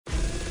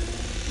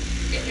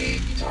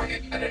Elite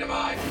target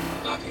identified.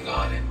 Locking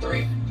on in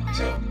 3,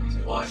 2,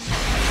 1.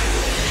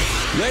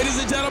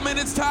 Ladies and gentlemen,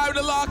 it's time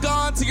to lock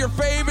on to your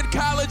favorite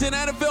college and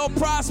NFL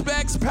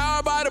prospects,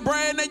 powered by the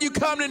brand that you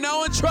come to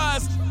know and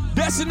trust,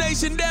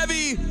 Destination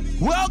Devy.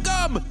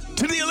 Welcome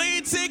to the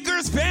Elite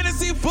Seekers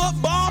Fantasy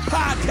Football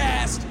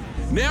Podcast.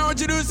 Now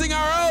introducing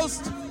our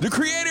host, the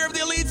creator of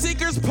the Elite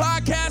Seekers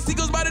Podcast. He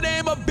goes by the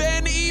name of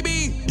Ben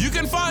Eby. You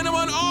can find him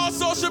on all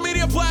social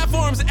media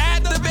platforms at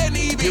the Ben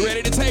Eby. Get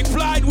ready to take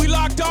flight. We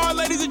locked on,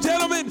 ladies and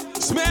gentlemen.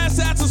 Smash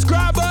that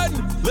subscribe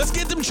button. Let's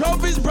get them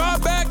trophies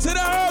brought back to the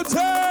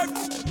hotel.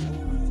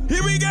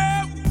 Here we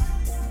go.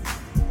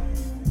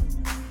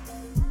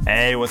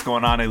 Hey, what's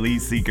going on,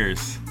 Elite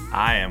Seekers?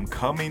 I am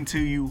coming to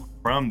you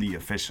from the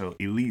official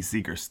Elite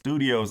Seekers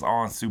Studios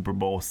on Super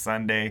Bowl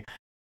Sunday.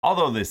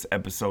 Although this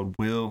episode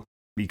will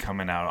be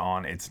coming out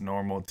on its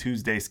normal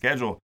Tuesday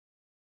schedule,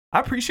 I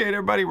appreciate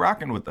everybody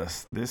rocking with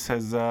us. This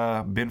has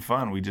been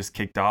fun. We just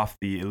kicked off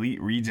the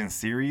Elite Region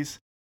Series.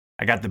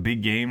 I got the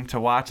big game to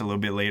watch a little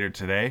bit later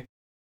today.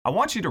 I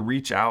want you to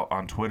reach out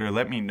on Twitter.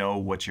 Let me know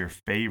what your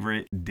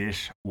favorite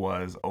dish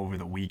was over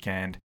the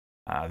weekend.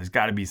 There's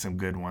got to be some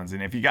good ones.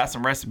 And if you got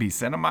some recipes,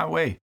 send them my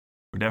way.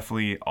 We're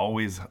definitely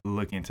always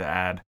looking to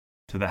add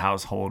to the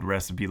household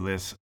recipe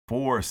list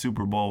for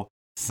Super Bowl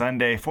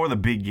Sunday, for the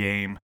big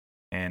game.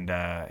 And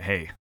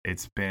hey,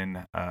 it's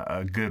been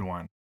a good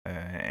one.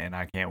 And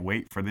I can't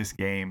wait for this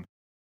game.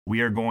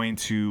 We are going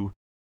to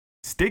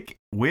stick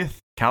with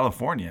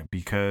California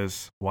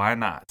because why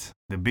not?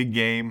 The big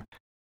game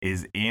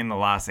is in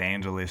Los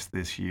Angeles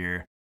this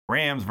year.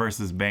 Rams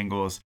versus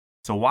Bengals.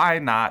 So why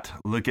not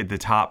look at the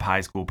top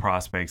high school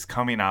prospects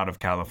coming out of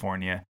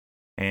California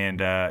and,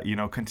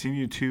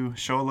 continue to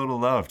show a little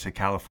love to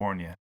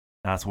California.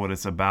 That's what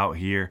it's about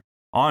here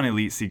on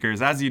Elite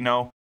Seekers. As you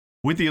know,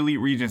 with the Elite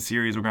Region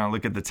Series, we're going to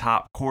look at the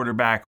top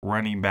quarterback,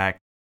 running back,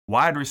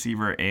 wide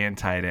receiver, and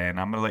tight end.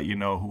 I'm going to let you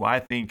know who I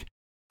think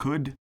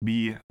could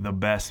be the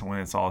best when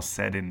it's all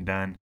said and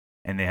done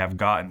and they have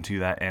gotten to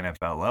that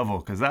NFL level,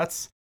 because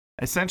that's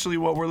essentially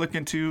what we're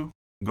looking to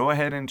go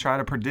ahead and try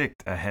to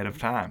predict ahead of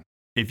time.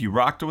 If you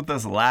rocked with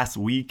us last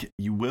week,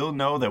 you will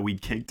know that we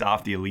kicked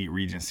off the Elite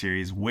Region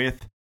Series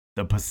with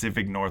the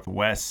Pacific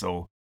Northwest.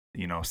 So,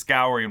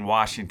 scouring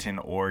Washington,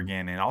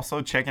 Oregon, and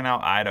also checking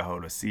out Idaho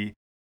to see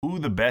who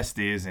the best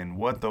is and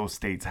what those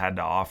states had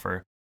to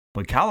offer.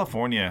 But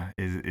California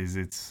is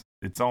its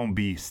own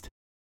beast.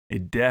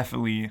 It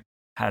definitely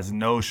has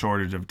no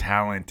shortage of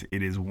talent.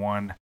 It is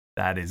one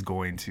that is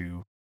going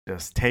to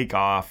just take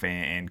off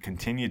and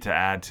continue to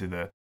add to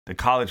the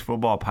college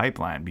football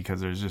pipeline,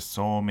 because there's just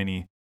so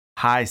many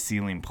high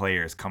ceiling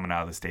players coming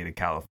out of the state of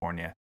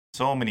California.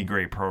 So many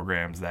great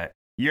programs that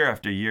year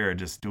after year are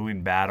just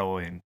doing battle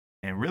and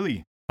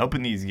really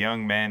helping these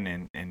young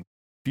men and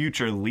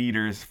future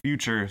leaders,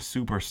 future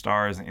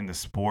superstars in the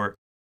sport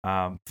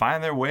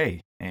find their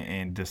way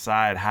and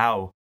decide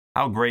how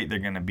great they're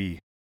going to be.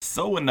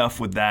 So enough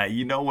with that.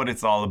 You know what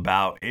it's all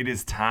about. It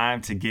is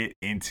time to get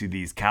into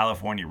these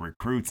California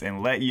recruits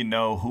and let you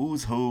know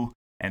who's who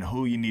and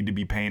who you need to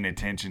be paying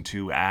attention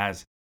to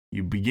as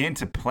you begin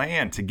to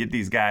plan to get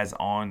these guys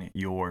on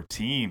your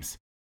teams.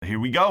 Here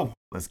we go.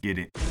 Let's get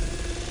it.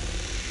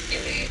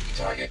 Elite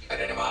target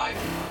identified.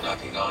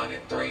 Locking on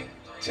in 3,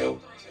 2,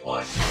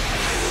 1.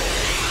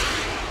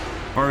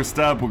 First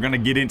up, we're going to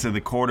get into the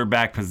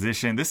quarterback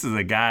position. This is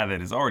a guy that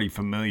is already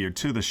familiar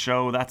to the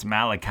show. That's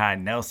Malachi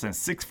Nelson,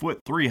 6 foot,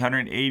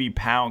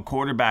 380-pound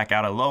quarterback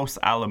out of Los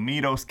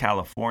Alamitos,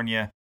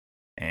 California.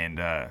 And,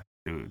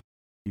 dude,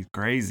 he's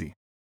crazy.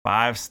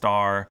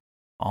 5-star,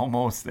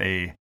 almost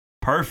a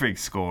perfect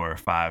score,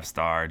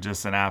 5-star,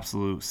 just an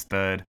absolute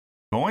stud.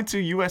 Going to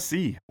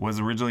USC, was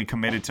originally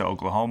committed to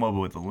Oklahoma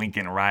with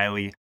Lincoln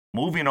Riley.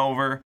 Moving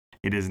over,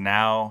 it is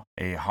now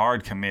a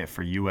hard commit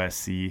for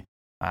USC,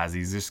 as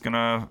he's just going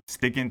to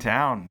stick in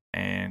town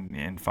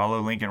and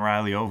follow Lincoln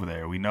Riley over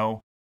there. We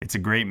know it's a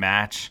great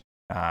match,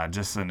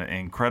 just an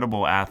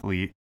incredible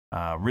athlete,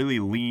 really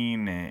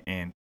lean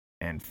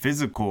and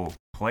physical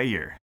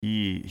player.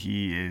 He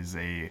is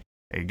a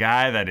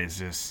guy that is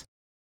just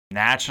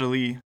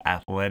naturally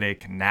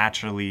athletic,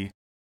 naturally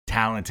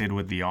talented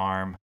with the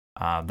arm.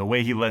 The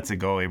way he lets it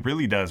go, it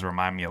really does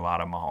remind me a lot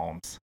of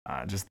Mahomes.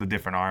 Just the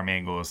different arm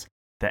angles,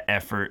 the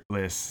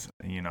effortless,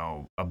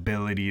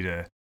 ability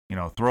to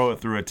throw it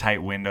through a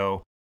tight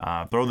window,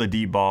 throw the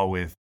deep ball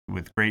with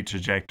great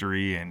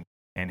trajectory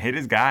and hit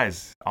his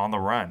guys on the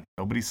run.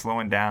 Nobody's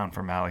slowing down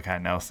for Malachi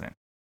Nelson.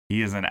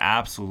 He is an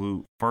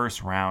absolute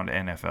first-round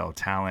NFL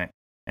talent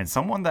and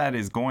someone that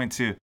is going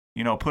to,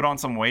 put on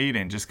some weight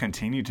and just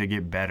continue to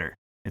get better.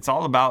 It's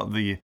all about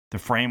the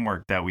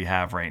framework that we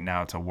have right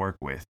now to work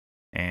with.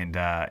 And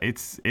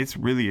it's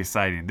really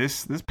exciting.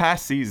 This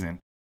past season,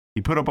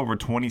 he put up over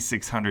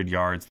 2,600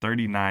 yards,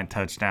 39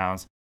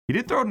 touchdowns. He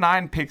did throw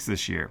 9 picks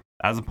this year,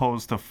 as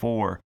opposed to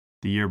 4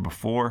 the year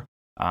before.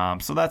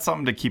 So that's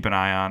something to keep an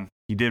eye on.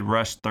 He did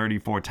rush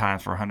 34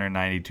 times for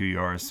 192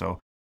 yards, so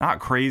not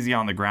crazy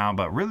on the ground,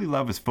 but really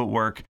love his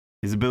footwork,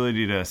 his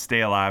ability to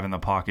stay alive in the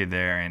pocket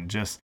there, and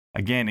just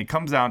again, it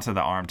comes down to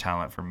the arm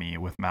talent for me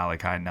with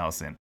Malachi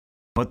Nelson.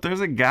 But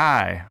there's a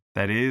guy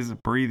that is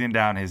breathing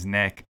down his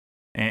neck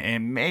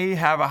and may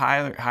have a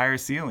higher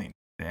ceiling.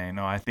 And,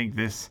 I think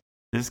this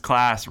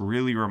class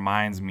really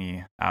reminds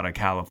me out of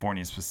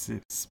California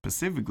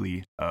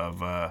specifically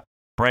of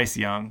Bryce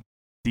Young,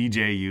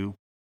 DJU,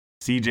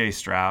 CJ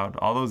Stroud,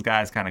 all those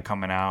guys kind of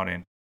coming out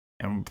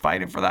and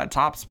fighting for that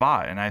top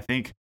spot. And I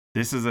think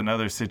this is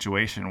another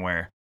situation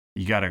where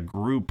you got a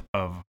group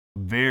of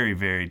very,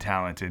 very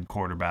talented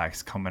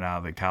quarterbacks coming out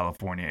of the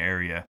California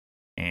area.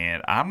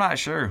 And I'm not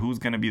sure who's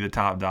going to be the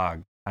top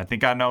dog. I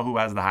think I know who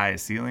has the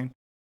highest ceiling,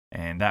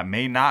 and that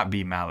may not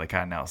be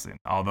Malachi Nelson.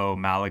 Although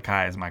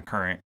Malachi is my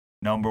current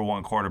number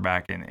one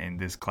quarterback in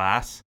this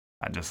class.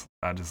 I just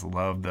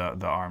love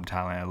the arm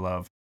talent. I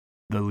love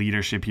the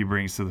leadership he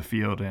brings to the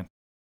field. And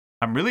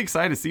I'm really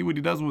excited to see what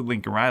he does with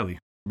Lincoln Riley.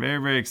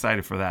 Very, very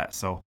excited for that.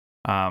 So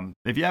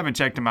if you haven't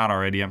checked him out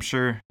already, I'm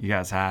sure you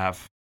guys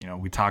have.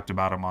 We talked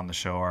about him on the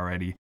show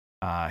already.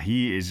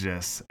 He is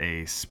just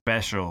a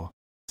special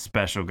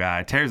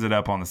guy. Tears it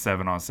up on the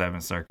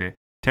 7-on-7 circuit.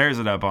 Tears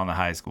it up on the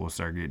high school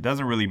circuit. It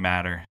doesn't really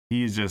matter.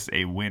 He's just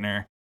a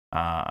winner,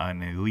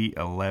 an Elite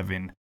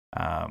 11,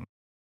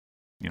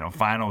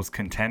 finals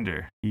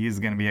contender. He is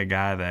going to be a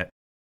guy that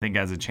I think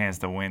has a chance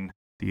to win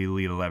the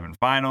Elite 11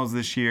 finals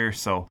this year.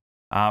 So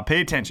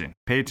pay attention.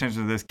 Pay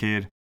attention to this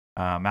kid.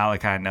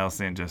 Malachi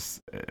Nelson,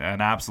 just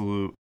an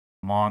absolute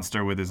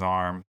monster with his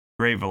arm.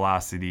 Great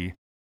velocity,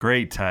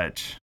 great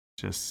touch,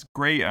 just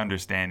great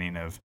understanding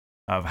of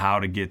how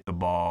to get the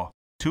ball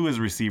to his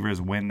receivers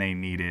when they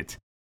need it,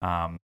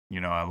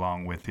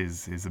 along with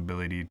his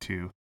ability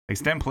to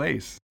extend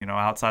plays,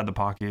 outside the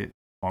pocket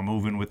or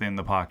moving within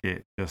the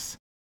pocket. Just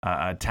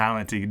a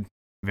talented,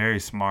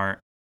 very smart,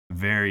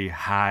 very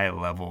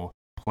high-level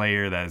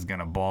player that is going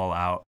to ball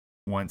out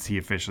once he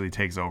officially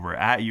takes over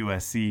at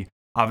USC.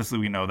 Obviously,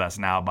 we know that's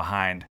now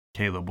behind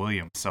Caleb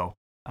Williams. So,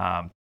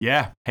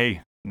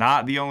 hey,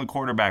 not the only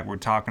quarterback we're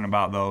talking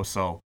about, though.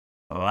 So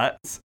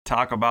let's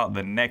talk about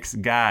the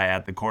next guy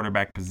at the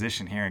quarterback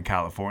position here in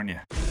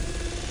California.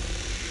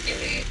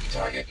 Unique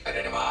target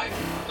identified.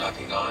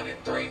 Locking on in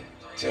 3,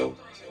 2,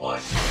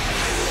 1.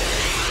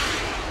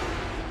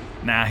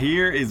 Now,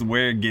 here is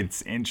where it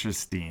gets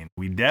interesting.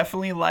 We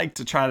definitely like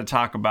to try to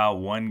talk about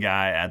one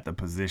guy at the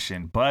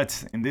position,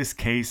 but in this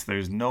case,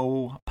 there's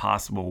no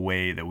possible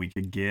way that we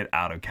could get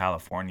out of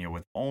California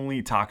with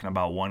only talking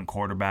about one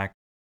quarterback,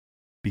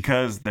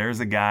 because there's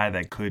a guy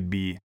that could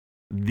be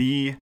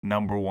the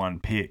number one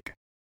pick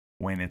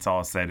when it's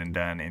all said and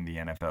done in the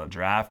NFL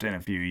draft in a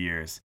few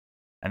years.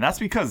 And that's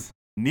because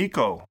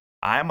Nico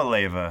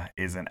Iamaleava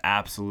is an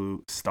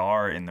absolute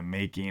star in the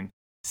making.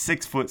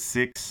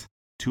 6'6",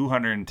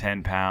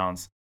 210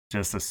 pounds,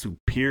 just a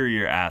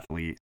superior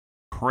athlete,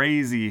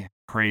 crazy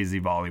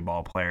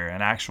volleyball player,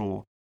 an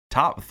actual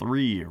top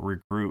 3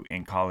 recruit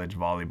in college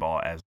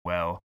volleyball as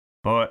well.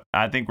 But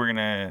I think we're going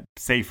to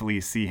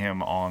safely see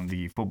him on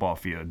the football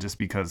field just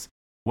because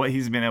what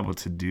he's been able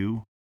to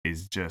do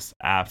is just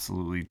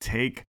absolutely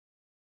take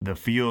the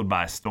field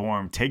by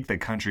storm, take the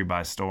country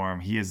by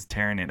storm. He is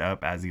tearing it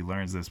up as he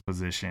learns this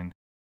position.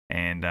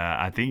 And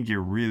I think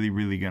you're really,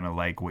 really going to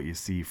like what you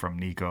see from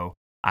Nico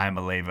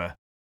Iamaleava.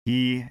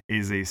 He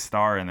is a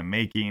star in the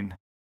making,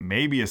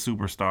 maybe a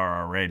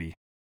superstar already.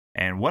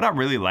 And what I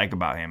really like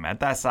about him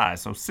at that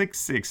size, so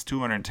 6'6",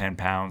 210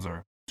 pounds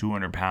or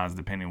 200 pounds,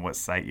 depending on what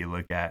site you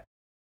look at,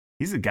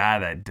 he's a guy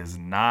that does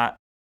not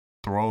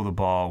throw the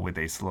ball with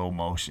a slow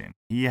motion.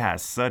 He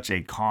has such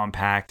a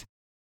compact,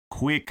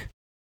 quick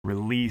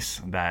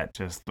release that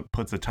just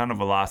puts a ton of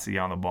velocity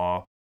on the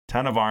ball,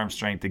 ton of arm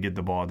strength to get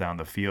the ball down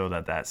the field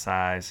at that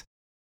size.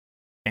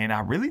 And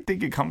I really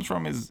think it comes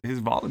from his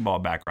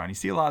volleyball background. You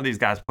see a lot of these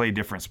guys play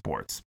different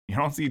sports. You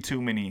don't see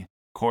too many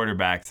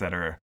quarterbacks that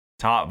are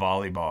top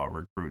volleyball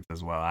recruits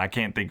as well. I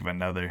can't think of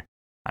another.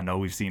 I know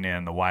we've seen it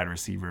in the wide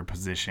receiver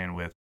position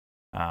with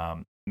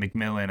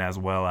McMillan as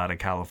well out of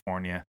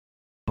California.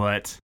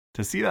 But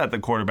to see that at the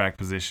quarterback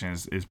position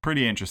is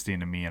pretty interesting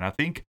to me. And I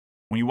think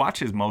when you watch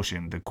his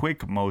motion, the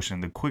quick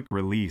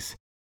release,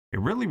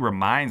 it really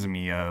reminds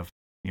me of,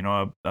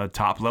 a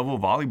top-level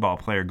volleyball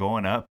player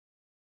going up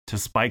to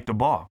spike the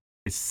ball.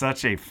 It's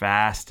such a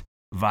fast,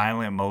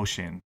 violent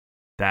motion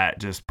that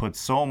just puts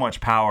so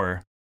much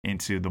power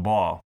into the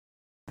ball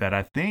that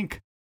I think,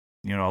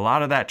 a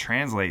lot of that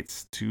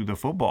translates to the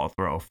football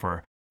throw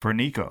for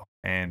Nico.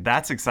 And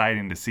that's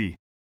exciting to see.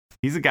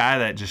 He's a guy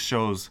that just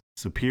shows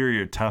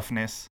superior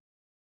toughness.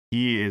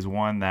 He is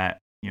one that,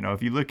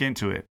 if you look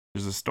into it,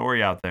 there's a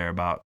story out there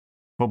about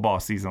football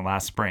season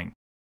last spring.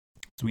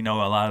 So we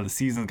know a lot of the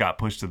seasons got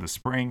pushed to the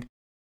spring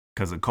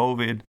because of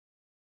COVID.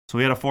 So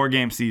we had a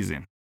 4-game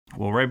season.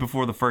 Well, right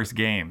before the first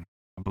game,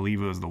 I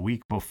believe it was the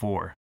week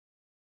before,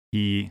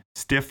 he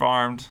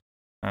stiff-armed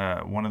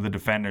one of the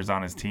defenders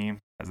on his team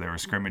as they were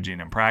scrimmaging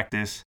in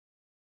practice.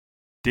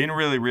 Didn't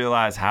really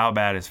realize how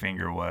bad his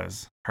finger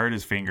was. Hurt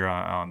his finger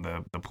on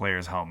the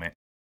player's helmet.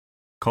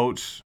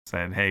 Coach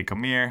said, "Hey,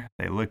 come here."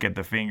 They look at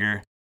the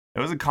finger. It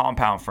was a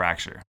compound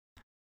fracture.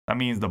 That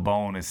means the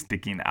bone is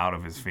sticking out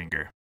of his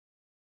finger.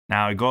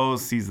 Now he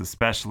goes, sees the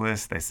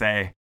specialist. They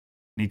say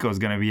Nico's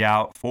going to be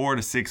out 4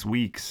 to 6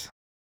 weeks.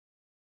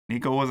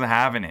 Nico wasn't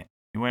having it.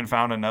 He went and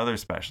found another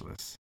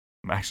specialist.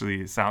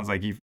 Actually, it sounds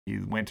like he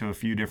went to a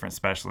few different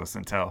specialists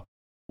until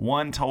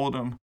one told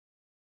him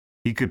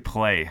he could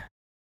play.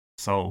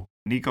 So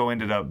Nico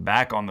ended up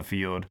back on the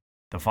field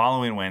the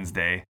following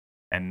Wednesday,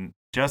 and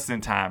just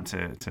in time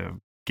to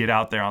get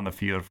out there on the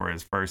field for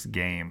his first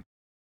game,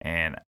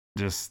 and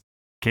just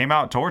came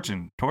out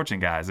torching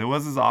guys. It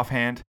was his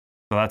offhand,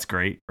 so that's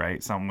great,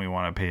 right? Something we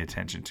want to pay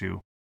attention to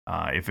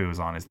if it was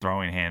on his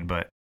throwing hand,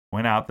 but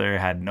went out there,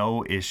 had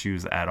no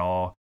issues at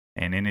all.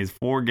 And in his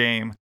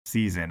 4-game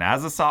season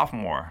as a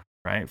sophomore,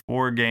 right,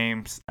 4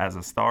 games as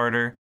a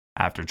starter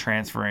after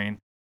transferring,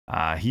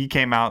 he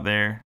came out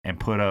there and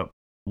put up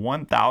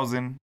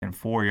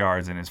 1,004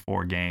 yards in his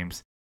 4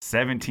 games,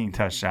 17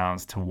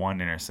 touchdowns to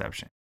 1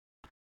 interception.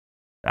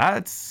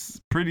 That's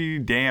pretty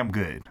damn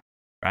good,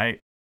 right?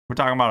 We're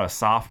talking about a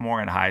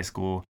sophomore in high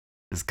school,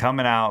 just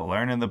coming out,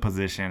 learning the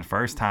position,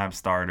 first-time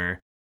starter,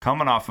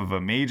 coming off of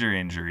a major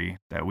injury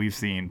that we've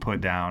seen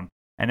put down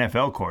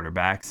NFL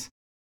quarterbacks,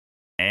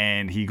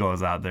 and he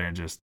goes out there and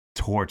just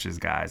torches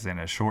guys in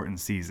a shortened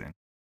season.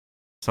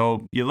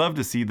 So you love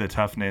to see the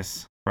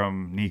toughness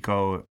from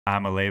Nico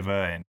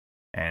Iamaleava,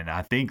 and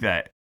I think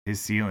that his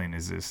ceiling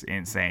is just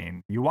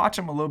insane. You watch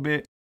him a little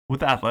bit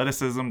with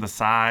athleticism, the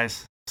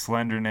size,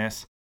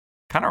 slenderness,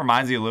 kind of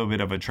reminds you a little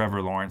bit of a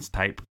Trevor Lawrence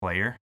type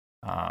player.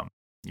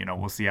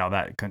 We'll see how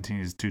that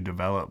continues to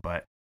develop,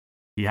 but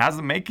he has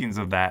the makings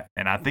of that,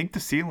 and I think the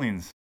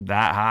ceiling's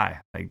that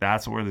high. Like,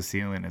 that's where the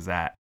ceiling is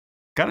at.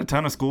 Got a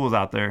ton of schools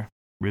out there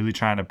really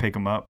trying to pick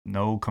him up.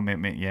 No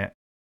commitment yet.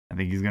 I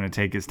think he's going to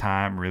take his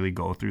time, really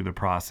go through the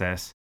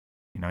process.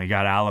 You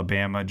got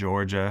Alabama,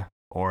 Georgia,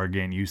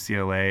 Oregon,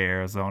 UCLA,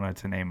 Arizona,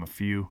 to name a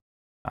few.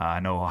 I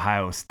know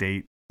Ohio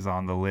State is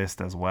on the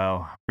list as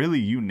well. Really,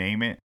 you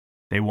name it,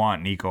 they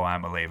want Nico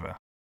Iamaleava.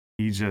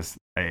 He's just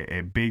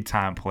a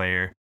big-time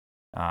player.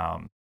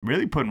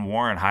 Really putting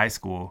Warren High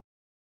School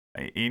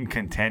in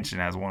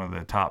contention as one of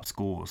the top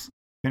schools.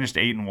 Finished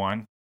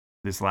 8-1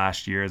 this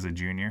last year as a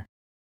junior,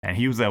 and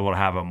he was able to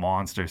have a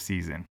monster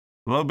season.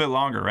 A little bit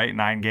longer, right?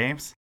 9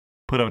 games.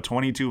 Put up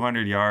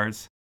 2,200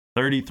 yards,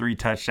 33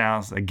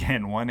 touchdowns,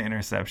 again, 1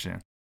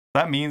 interception.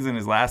 That means in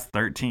his last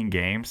 13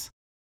 games,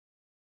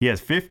 he has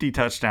 50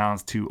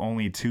 touchdowns to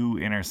only 2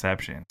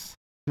 interceptions.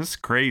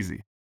 Just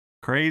crazy.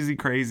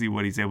 Crazy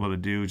what he's able to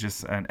do.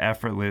 Just an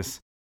effortless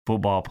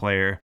football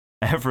player,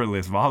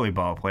 effortless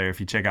volleyball player. If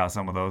you check out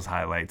some of those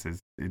highlights,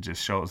 it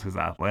just shows his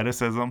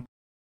athleticism,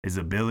 his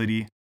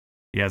ability.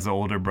 He has an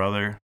older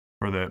brother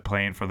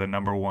playing for the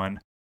 #1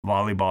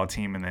 volleyball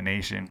team in the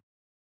nation.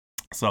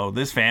 So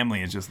this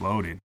family is just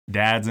loaded.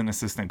 Dad's an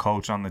assistant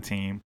coach on the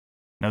team.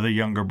 Another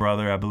younger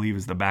brother, I believe,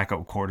 is the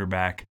backup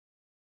quarterback.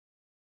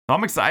 So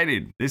I'm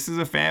excited. This is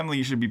a family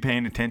you should be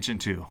paying attention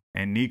to.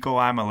 And Nico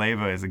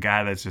Iamaleava is a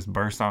guy that's just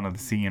burst onto the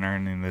scene,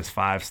 earning this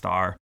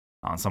 5-star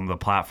on some of the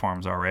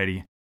platforms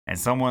already. And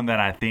someone that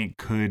I think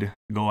could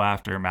go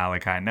after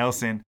Malachi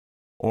Nelson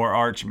or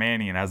Arch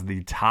Manning as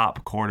the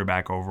top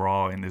quarterback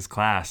overall in this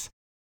class.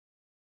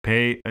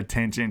 Pay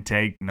attention,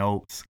 take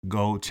notes,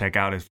 go check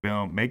out his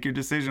film. Make your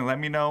decision. Let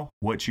me know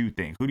what you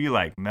think. Who do you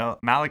like?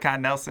 Malachi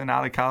Nelson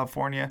out of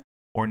California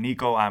or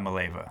Nico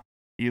Iamaleava?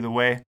 Either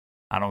way,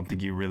 I don't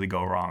think you really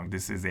go wrong.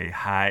 This is a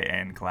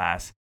high-end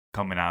class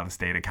coming out of the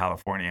state of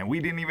California. And we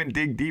didn't even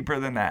dig deeper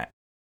than that.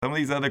 Some of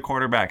these other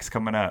quarterbacks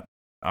coming up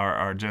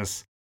are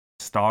just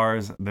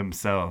stars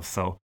themselves.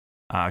 So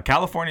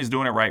California's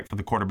doing it right for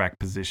the quarterback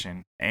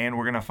position. And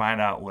we're going to find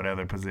out what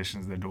other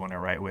positions they're doing it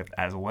right with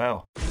as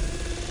well.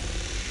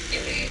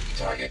 Unique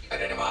target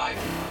identified.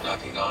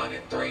 Locking on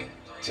in 3,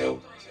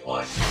 2,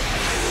 1.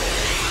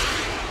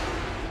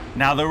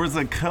 Now, there was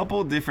a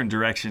couple different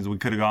directions we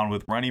could have gone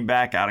with running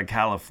back out of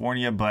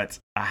California, but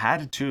I had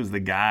to choose the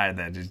guy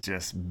that is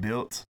just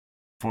built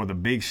for the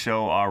big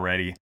show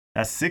already.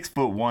 That's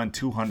 6'1",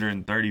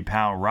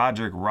 230-pound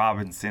Roderick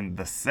Robinson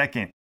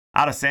II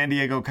out of San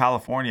Diego,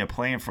 California,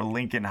 playing for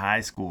Lincoln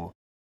High School.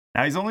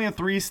 Now, he's only a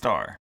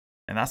 3-star,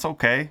 and that's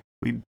okay.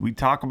 We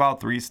talk about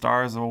 3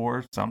 stars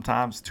or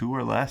sometimes 2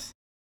 or less.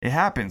 It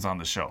happens on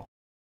the show.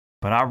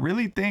 But I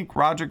really think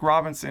Roderick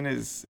Robinson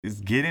is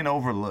getting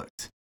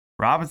overlooked.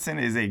 Robinson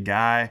is a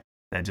guy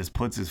that just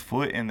puts his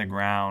foot in the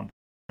ground,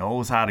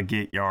 knows how to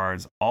get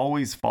yards,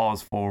 always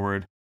falls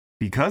forward.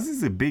 Because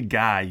he's a big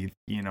guy, you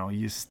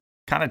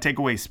kind of take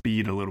away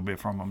speed a little bit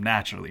from him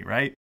naturally,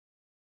 right?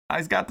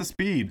 He's got the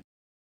speed.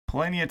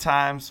 Plenty of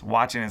times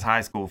watching his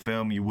high school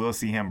film, you will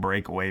see him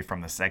break away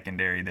from the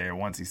secondary there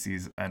once he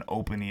sees an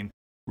opening.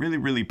 Really,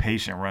 really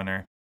patient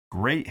runner.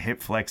 Great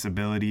hip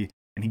flexibility.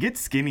 And he gets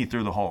skinny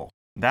through the hole.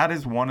 That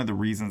is one of the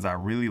reasons I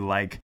really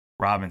like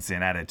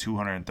Robinson at a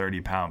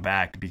 230-pound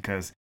back,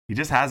 because he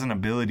just has an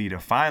ability to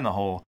find the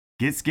hole,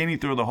 get skinny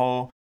through the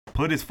hole,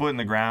 put his foot in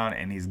the ground,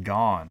 and he's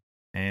gone.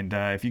 And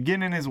if you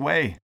get in his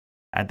way,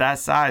 at that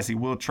size, he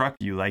will truck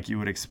you like you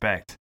would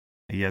expect.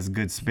 He has a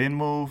good spin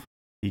move.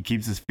 He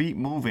keeps his feet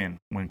moving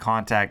when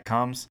contact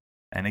comes.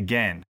 And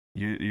again,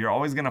 You're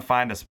always going to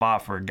find a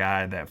spot for a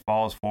guy that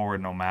falls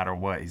forward no matter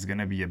what. He's going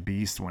to be a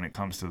beast when it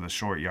comes to the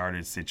short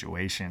yardage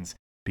situations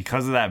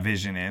because of that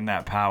vision and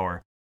that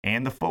power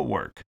and the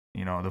footwork.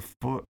 The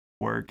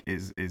footwork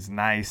is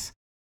nice.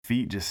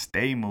 Feet just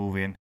stay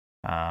moving,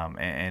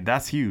 and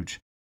that's huge.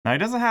 Now, he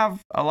doesn't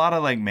have a lot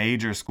of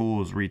major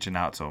schools reaching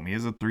out to him. He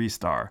is a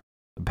 3-star.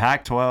 The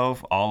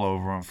Pac-12, all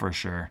over him for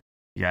sure.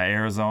 You got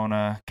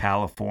Arizona,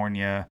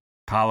 California,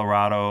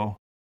 Colorado.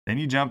 Then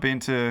you jump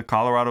into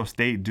Colorado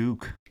State,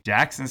 Duke,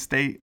 Jackson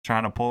State,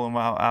 trying to pull him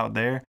out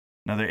there.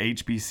 Another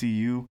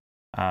HBCU,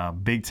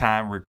 big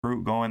time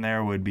recruit going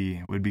there would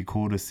be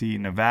cool to see.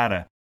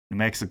 Nevada, New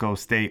Mexico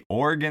State,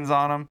 Oregon's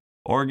on him.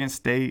 Oregon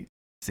State,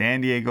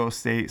 San Diego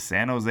State,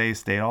 San Jose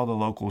State, all the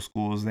local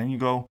schools. Then you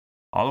go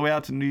all the way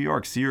out to New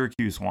York.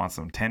 Syracuse wants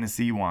him.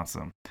 Tennessee wants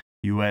him.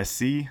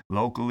 USC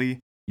locally,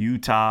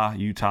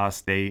 Utah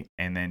State,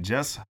 and then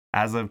just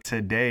as of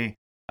today,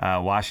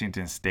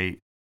 Washington State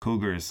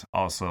Cougars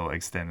also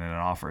extended an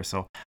offer.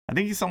 So I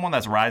think he's someone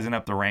that's rising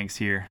up the ranks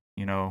here.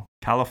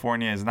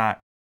 California is not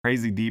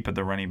crazy deep at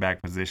the running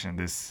back position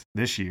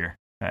this year,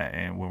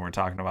 and when we're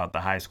talking about the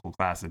high school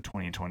class of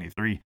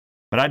 2023.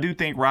 But I do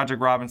think Roderick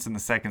Robinson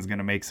II is going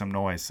to make some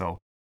noise. So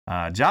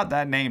jot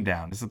that name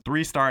down. It's a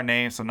 3-star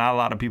name, so not a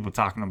lot of people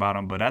talking about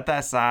him. But at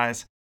that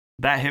size,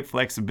 that hip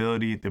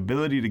flexibility, the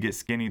ability to get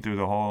skinny through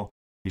the hole,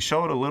 he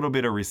showed a little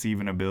bit of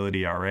receiving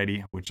ability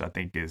already, which I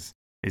think is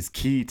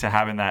key to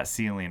having that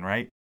ceiling,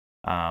 right?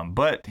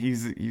 But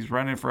he's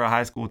running for a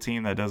high school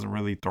team that doesn't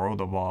really throw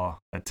the ball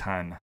a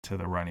ton to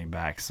the running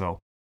back. So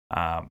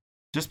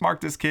just mark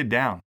this kid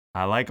down.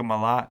 I like him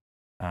a lot.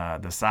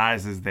 The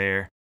size is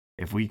there.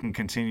 If we can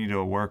continue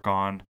to work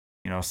on,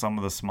 some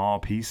of the small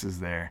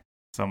pieces there,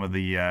 some of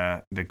the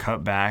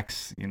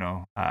cutbacks,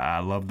 I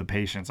love the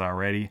patience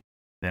already.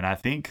 Then I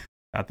think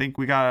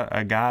we got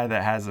a guy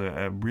that has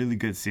a really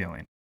good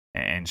ceiling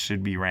and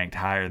should be ranked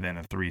higher than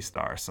a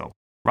 3-star. So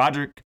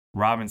Roderick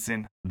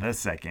Robinson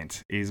II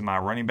is my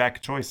running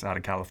back choice out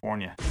of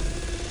California.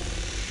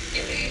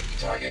 Unique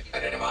target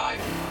identified.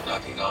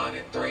 Locking on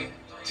in 3,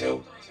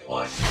 2,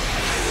 1.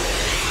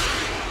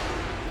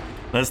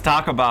 Let's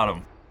talk about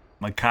him.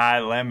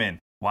 Makai Lemon,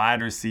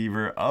 wide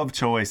receiver of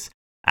choice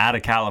out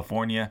of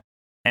California.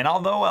 And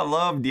although I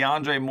love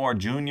DeAndre Moore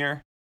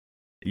Jr.,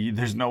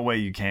 there's no way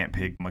you can't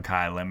pick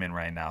Makai Lemon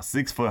right now.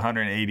 6 foot,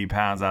 180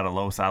 pounds out of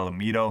Los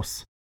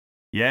Alamitos.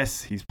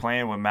 Yes, he's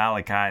playing with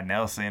Malachi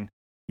Nelson.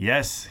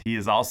 Yes, he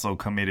is also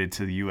committed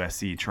to the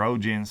USC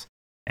Trojans.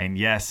 And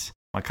yes,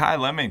 Makai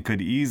Lemon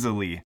could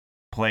easily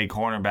play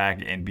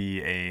cornerback and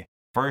be a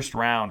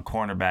first-round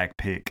cornerback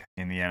pick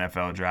in the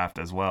NFL draft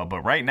as well.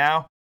 But right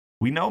now,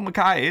 we know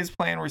Makai is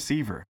playing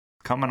receiver,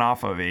 coming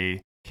off of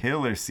a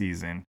killer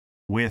season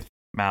with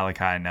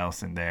Malachi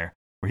Nelson there,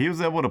 where he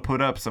was able to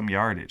put up some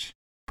yardage.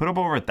 Put up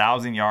over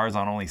 1,000 yards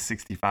on only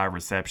 65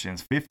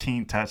 receptions,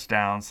 15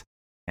 touchdowns.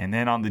 And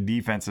then on the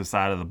defensive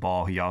side of the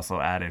ball, he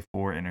also added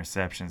 4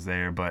 interceptions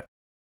there. But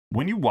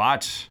when you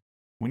watch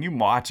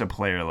a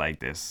player like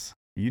this,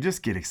 you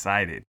just get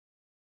excited.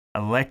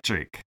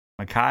 Electric.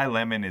 Makai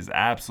Lemon is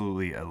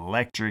absolutely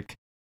electric.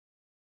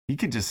 He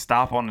can just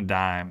stop on a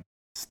dime,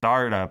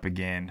 start up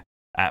again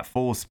at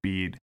full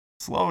speed,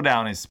 slow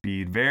down his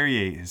speed,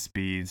 variate his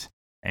speeds,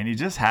 and he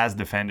just has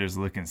defenders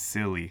looking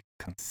silly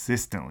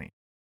consistently.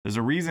 There's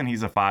a reason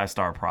he's a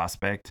 5-star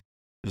prospect.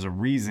 There's a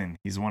reason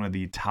he's one of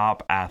the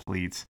top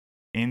athletes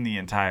in the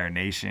entire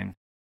nation.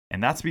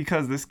 And that's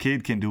because this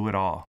kid can do it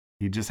all.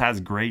 He just has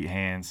great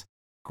hands,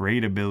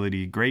 great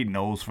ability, great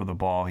nose for the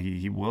ball.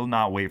 He will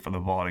not wait for the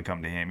ball to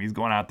come to him. He's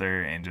going out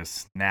there and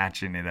just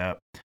snatching it up.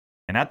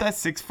 And at that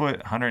 6 foot,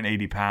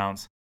 180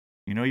 pounds,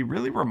 he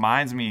really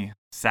reminds me,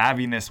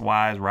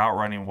 savviness-wise, route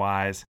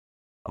running-wise,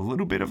 a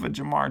little bit of a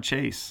Jamar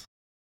Chase.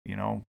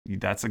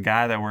 That's a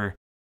guy that we're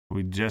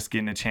just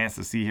getting a chance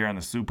to see here in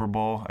the Super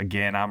Bowl.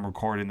 Again, I'm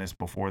recording this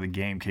before the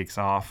game kicks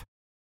off,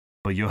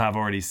 but you'll have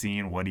already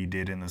seen what he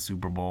did in the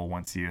Super Bowl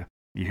once you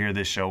hear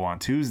this show on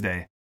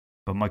Tuesday.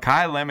 But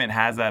Makai Lemon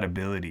has that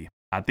ability.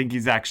 I think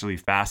he's actually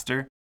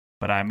faster,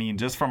 but I mean,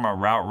 just from a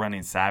route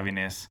running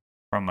savviness,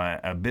 from an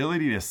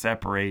ability to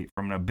separate,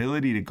 from an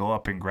ability to go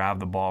up and grab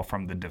the ball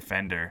from the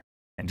defender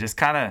and just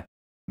kind of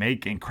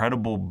make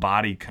incredible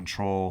body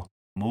control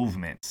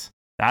movements.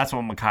 That's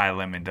what Makai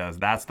Lemon does.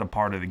 That's the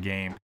part of the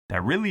game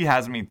that really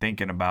has me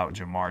thinking about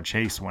Jamar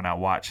Chase when I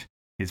watch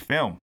his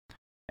film.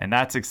 And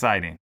that's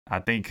exciting. I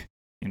think,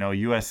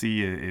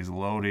 USC is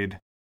loaded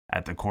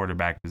at the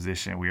quarterback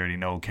position. We already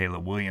know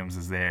Caleb Williams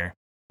is there.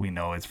 We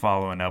know it's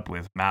following up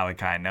with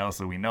Malachi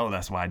Nelson. We know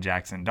that's why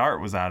Jackson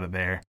Dart was out of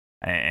there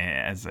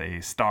as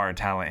a star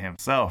talent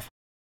himself.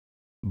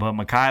 But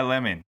Makai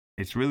Lemon,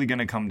 it's really going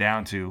to come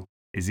down to,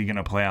 is he going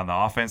to play on the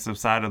offensive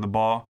side of the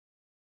ball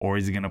or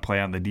is he going to play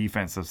on the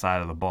defensive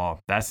side of the ball?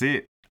 That's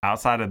it.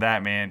 Outside of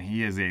that, man,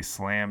 he is a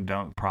slam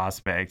dunk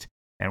prospect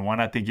and one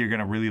I think you're going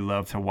to really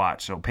love to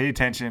watch. So pay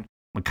attention.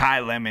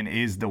 Makai Lemon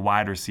is the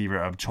wide receiver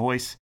of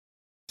choice.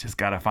 Just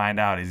got to find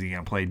out, is he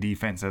going to play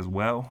defense as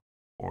well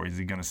or is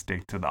he going to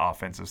stick to the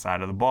offensive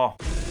side of the ball?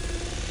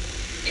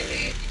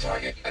 Unique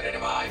Target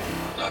identified.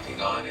 Locking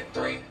on in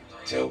 3,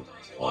 2,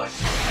 1.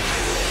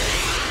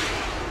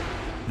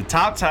 The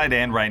top tight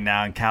end right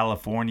now in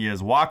California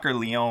is Walker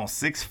Leon,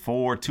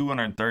 6'4",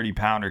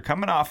 230-pounder,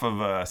 coming off of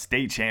a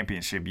state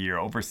championship year,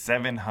 over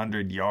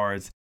 700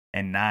 yards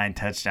and 9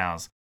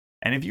 touchdowns.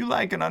 And if you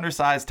like an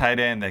undersized tight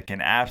end that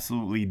can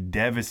absolutely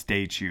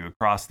devastate you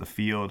across the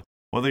field,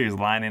 whether he's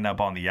lining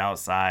up on the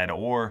outside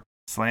or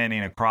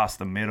slanting across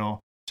the middle,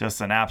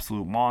 just an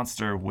absolute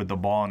monster with the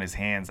ball in his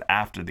hands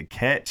after the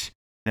catch,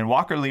 then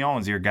Walker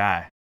Leon's your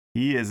guy.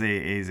 He is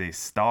a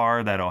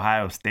star that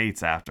Ohio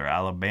State's after,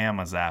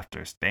 Alabama's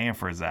after,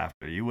 Stanford's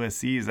after,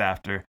 USC's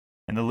after,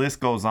 and the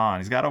list goes on.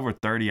 He's got over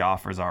 30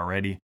 offers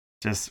already.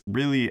 Just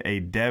really a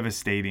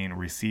devastating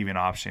receiving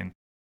option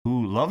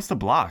who loves to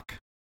block.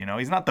 You know,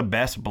 he's not the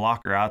best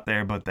blocker out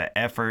there, but the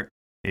effort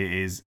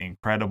is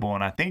incredible.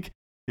 And I think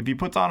if he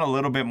puts on a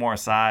little bit more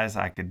size,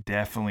 I could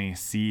definitely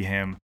see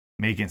him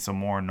making some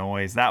more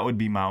noise. That would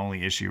be my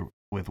only issue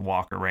with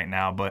Walker right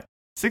now. But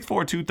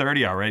 6'4",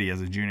 230 already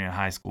as a junior in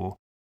high school.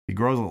 He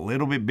grows a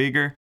little bit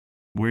bigger,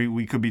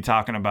 we could be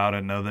talking about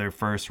another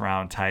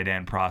first-round tight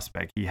end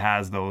prospect. He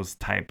has those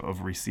type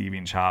of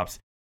receiving chops.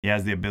 He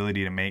has the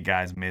ability to make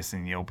guys miss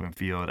in the open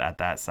field at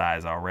that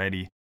size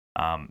already.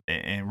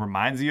 It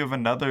reminds you of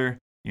another,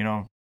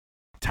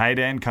 tight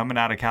end coming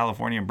out of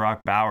California,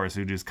 Brock Bowers,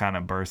 who just kind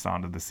of burst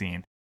onto the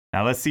scene.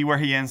 Now let's see where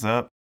he ends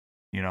up.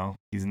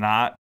 He's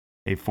not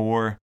a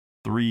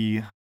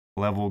 4.3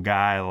 level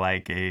guy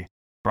like a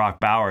Brock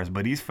Bowers,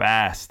 but he's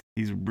fast.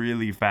 He's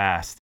really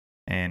fast.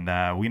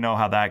 And we know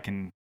how that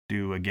can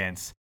do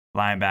against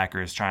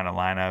linebackers trying to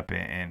line up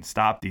and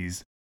stop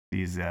these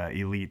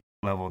elite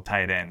level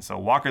tight ends. So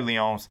Walker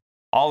Leon's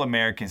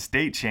All-American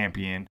state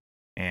champion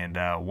and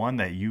one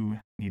that you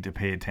need to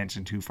pay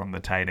attention to from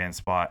the tight end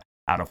spot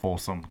out of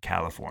Folsom,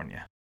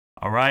 California.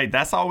 All right,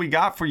 that's all we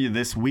got for you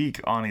this week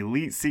on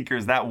Elite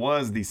Seekers. That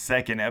was the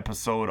second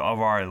episode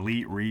of our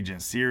Elite Region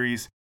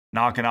series,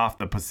 knocking off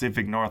the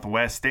Pacific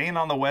Northwest, staying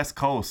on the West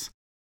Coast,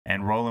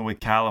 and rolling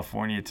with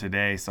California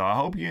today. So I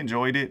hope you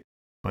enjoyed it,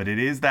 but it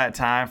is that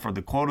time for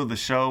the quote of the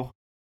show.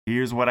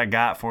 Here's what I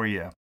got for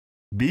you.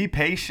 Be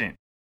patient.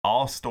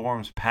 All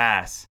storms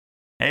pass.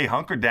 Hey,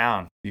 hunker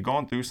down. You're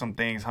going through some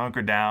things,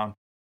 hunker down.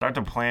 Start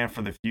to plan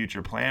for the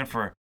future. Plan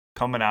for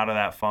coming out of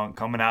that funk,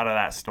 coming out of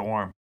that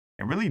storm,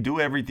 and really do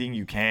everything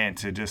you can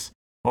to just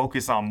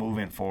focus on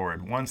moving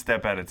forward, one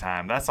step at a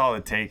time. That's all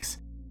it takes.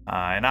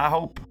 And I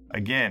hope,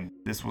 again,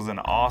 this was an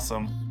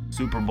awesome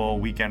Super Bowl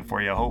weekend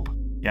for you. I hope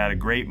you had a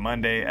great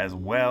Monday as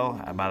well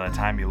by the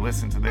time you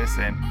listen to this,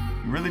 and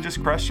you really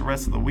just crushed the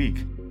rest of the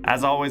week.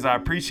 As always, I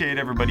appreciate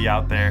everybody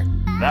out there.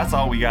 That's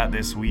all we got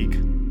this week.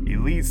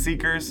 Elite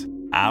Seekers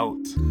out.